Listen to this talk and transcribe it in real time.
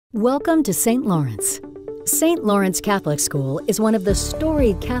Welcome to St. Lawrence. St. Laurence Catholic School is one of the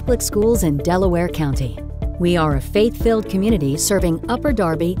storied Catholic schools in Delaware County. We are a faith-filled community serving Upper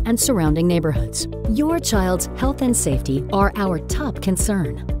Darby and surrounding neighborhoods. Your child's health and safety are our top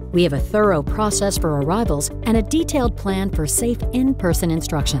concern. We have a thorough process for arrivals and a detailed plan for safe in-person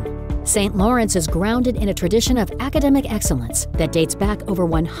instruction. St. Lawrence is grounded in a tradition of academic excellence that dates back over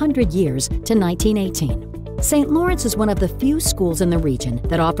 100 years to 1918. St. Lawrence is one of the few schools in the region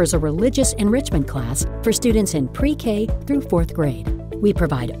that offers a religious enrichment class for students in pre-K through 4th grade. We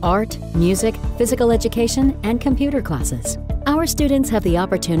provide art, music, physical education, and computer classes. Our students have the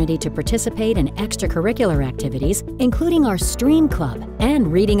opportunity to participate in extracurricular activities, including our STREAM Club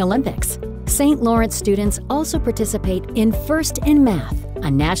and Reading Olympics. St. Lawrence students also participate in First in Math, a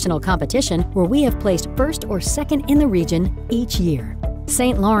national competition where we have placed first or second in the region each year.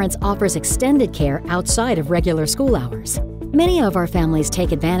 St. Lawrence offers extended care outside of regular school hours. Many of our families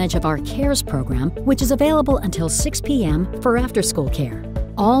take advantage of our CARES program, which is available until 6 p.m. for after-school care.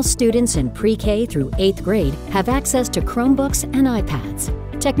 All students in pre-K through 8th grade have access to Chromebooks and iPads.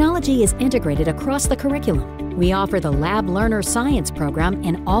 Technology is integrated across the curriculum. We offer the Lab Learner Science program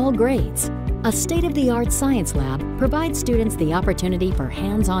in all grades. A state-of-the-art science lab provides students the opportunity for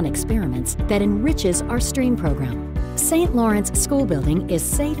hands-on experiments that enriches our STREAM program. St. Lawrence School Building is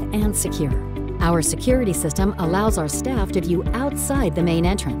safe and secure. Our security system allows our staff to view outside the main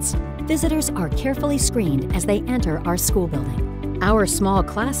entrance. Visitors are carefully screened as they enter our school building. Our small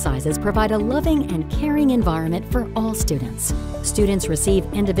class sizes provide a loving and caring environment for all students. Students receive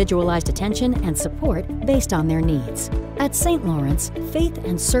individualized attention and support based on their needs. At St. Lawrence, faith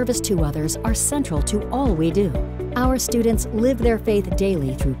and service to others are central to all we do. Our students live their faith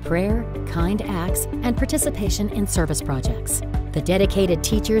daily through prayer, kind acts, and participation in service projects. The dedicated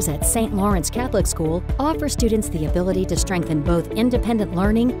teachers at St. Laurence Catholic School offer students the ability to strengthen both independent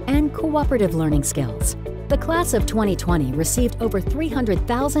learning and cooperative learning skills. The class of 2020 received over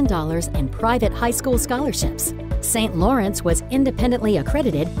 $300,000 in private high school scholarships. St. Lawrence was independently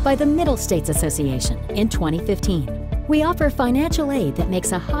accredited by the Middle States Association in 2015. We offer financial aid that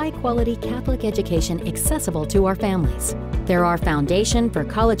makes a high-quality Catholic education accessible to our families. There are Foundation for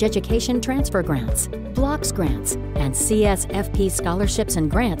College Education transfer grants, Blocks grants, and CSFP scholarships and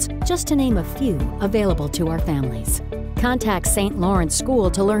grants, just to name a few available to our families. Contact St. Lawrence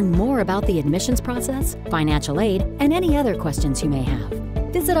School to learn more about the admissions process, financial aid, and any other questions you may have.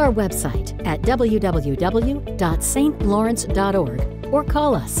 Visit our website at www.stlawrence.org or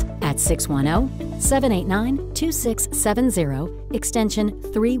call us at 610-789-2670, extension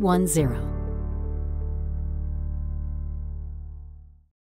 310.